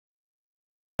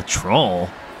A troll?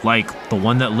 Like the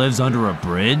one that lives under a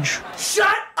bridge?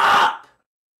 Shut up!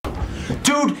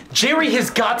 Dude, Jerry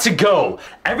has got to go.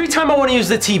 Every time I want to use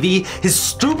the TV, his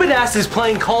stupid ass is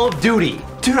playing Call of Duty.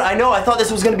 Dude, I know, I thought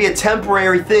this was gonna be a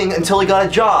temporary thing until he got a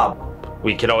job.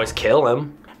 We could always kill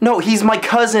him. No, he's my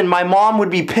cousin. My mom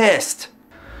would be pissed.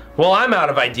 Well, I'm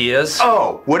out of ideas.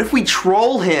 Oh, what if we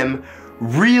troll him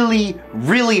really,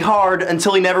 really hard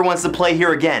until he never wants to play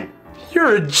here again?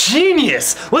 You're a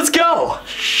genius. Let's go.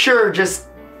 Sure, just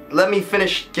let me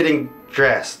finish getting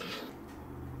dressed.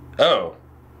 Oh.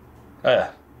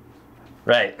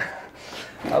 Right.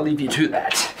 I'll leave you to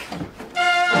that.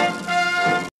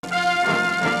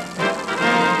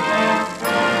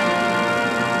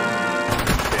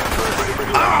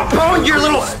 Oh, Bone, your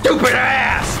little stupid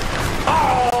ass!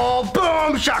 Oh,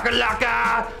 boom,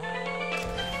 shakalaka!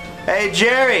 Hey,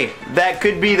 Jerry, that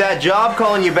could be that job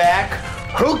calling you back.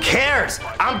 Who cares?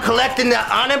 I'm collecting the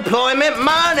unemployment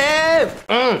money.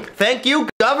 Thank you,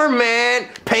 government,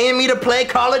 paying me to play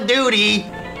Call of Duty.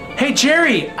 Hey,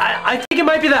 Jerry, I think it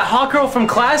might be that hot girl from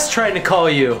class trying to call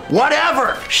you.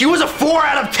 Whatever. She was a 4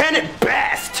 out of 10 at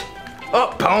best.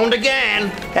 Oh, pwned again.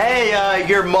 Hey,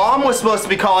 your mom was supposed to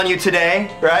be calling you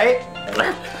today, right?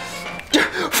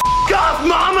 F off,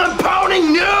 Mom, I'm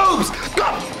pwning noobs!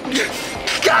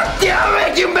 God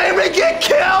damn it, you made me get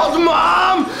killed,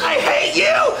 Mom! I hate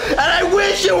you, and I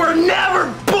wish you were never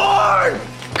born!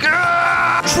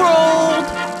 Trolled!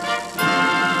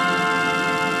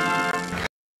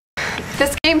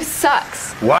 This game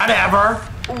sucks. Whatever.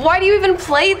 Why do you even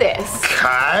play this?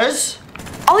 'Cause?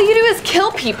 All you do is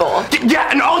kill people. Yeah,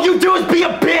 and all you do is be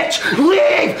a bitch!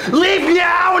 Leave! Leave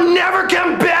now and never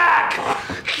come back!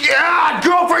 God,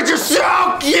 girlfriends are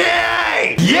so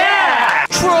gay! Yeah!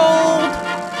 Trolled!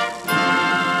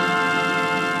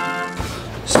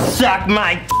 Suck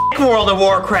my d World of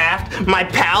Warcraft. My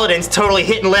paladin's totally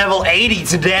hitting level 80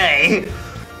 today.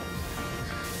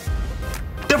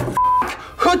 The f***?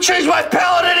 Who changed my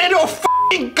paladin into a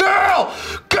f***ing girl?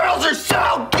 Girls are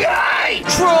so gay!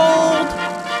 Trolled!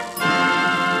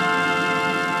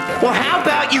 Well, how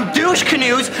about you douche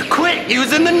canoes quit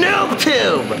using the noob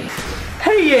tube?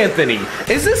 Hey, Anthony,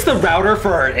 is this the router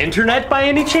for our internet by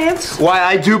any chance? Why,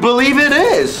 I do believe it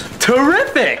is.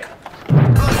 Terrific!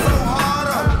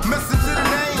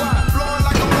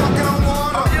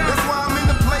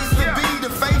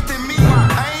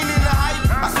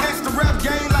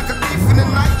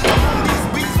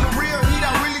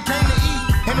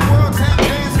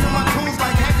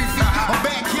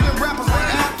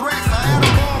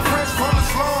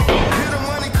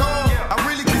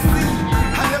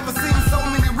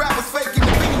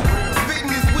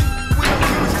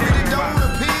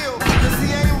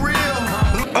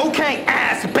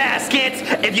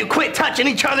 If you quit touching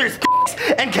each other's dicks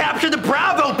and capture the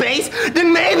Bravo base,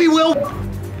 then maybe we'll...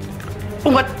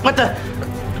 What the...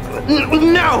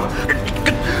 No!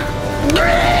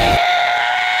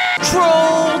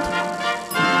 Trolled!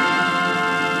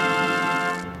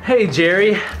 Hey,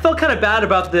 Jerry. Felt kind of bad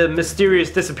about the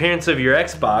mysterious disappearance of your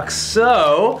Xbox,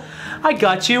 so I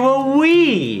got you a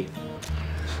Wii.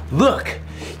 Look,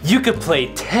 you could play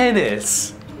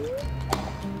tennis.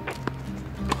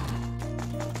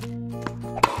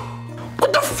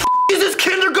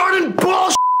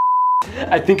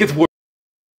 I think it's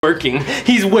working.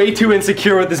 He's way too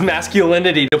insecure with his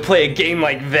masculinity to play a game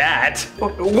like that.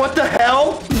 What the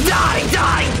hell? Die,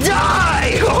 die,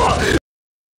 die!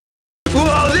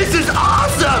 Whoa, this is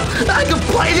awesome! I can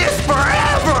play this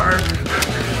forever!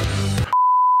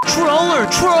 Troller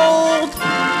trolled!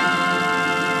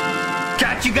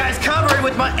 Got you guys covered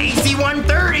with my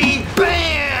AC-130!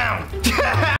 Bam!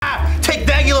 Take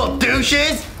that, you little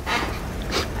douches!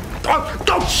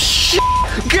 Oh shit!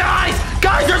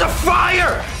 Guys, there's a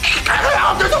fire!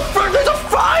 Help, there's a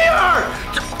fire!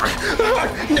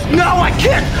 No, I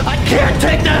can't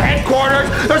take the headquarters!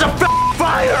 There's a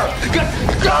fire!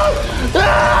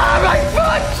 Ah, my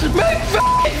foot's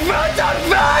on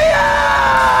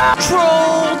fire!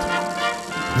 Trolled!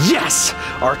 Yes,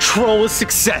 our troll is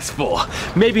successful.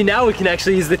 Maybe now we can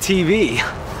actually use the TV.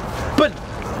 But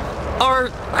our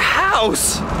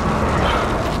house?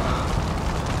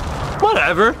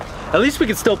 Whatever. At least we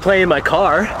can still play in my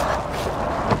car.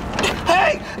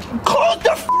 Hey! Close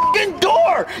the f***ing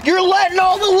door! You're letting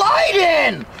all the light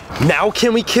in! Now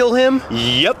can we kill him?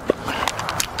 Yep.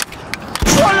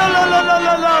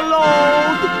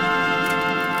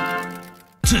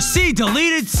 To see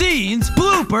deleted scenes,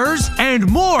 bloopers, and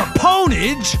more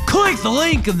ponage, click the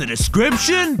link in the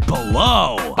description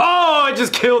below. Oh, I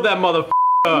just killed that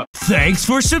motherfucker. Thanks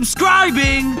for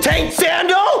subscribing. Taint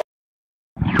Sandal?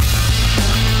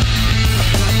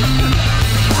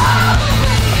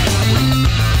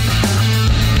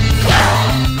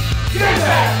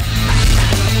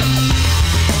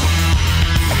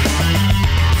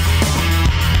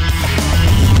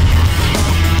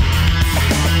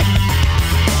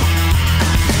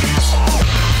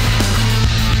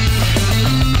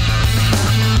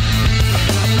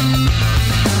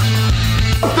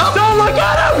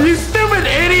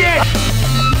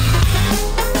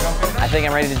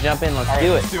 I'm ready to jump in. Let's do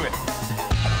it. Let's do it.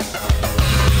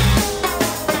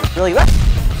 Really?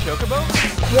 Chocobo?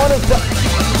 One of the...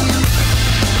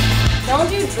 Don't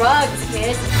do drugs,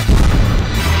 kid.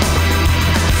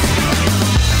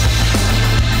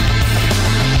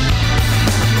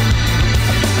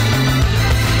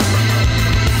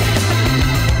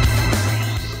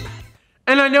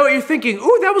 And I know what you're thinking,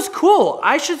 ooh, that was cool.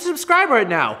 I should subscribe right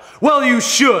now. Well, you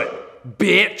should,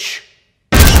 bitch.